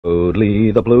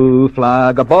Proudly the blue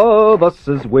flag above us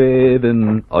is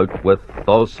waving, out with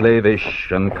all slavish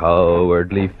and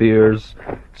cowardly fears.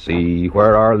 See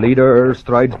where our leader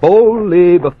strides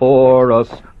boldly before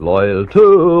us, loyal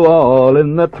to all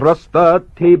in the trust that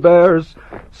he bears.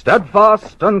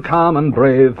 Steadfast and calm and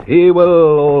brave, he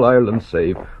will all Ireland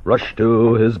save. Rush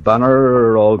to his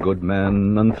banner, all good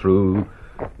men and true.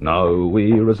 Now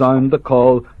we resound the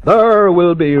call, there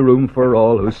will be room for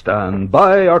all who stand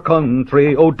by our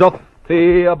country, O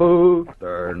Duffy Abu.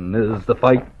 Stern is the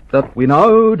fight that we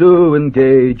now do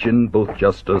engage in, both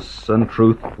justice and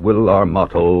truth will our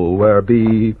motto e'er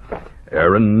be.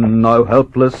 Erin, now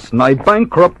helpless, nigh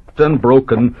bankrupt and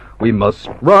broken, we must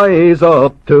rise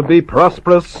up to be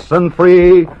prosperous and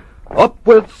free. Up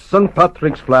with St.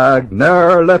 Patrick's flag,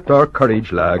 ne'er let our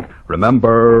courage lag.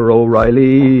 Remember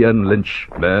O'Reilly and Lynch,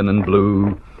 men in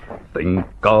blue. Think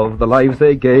of the lives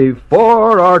they gave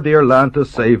for our dear land to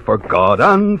save, for God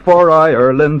and for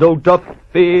Ireland, O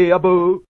Duffy Abu.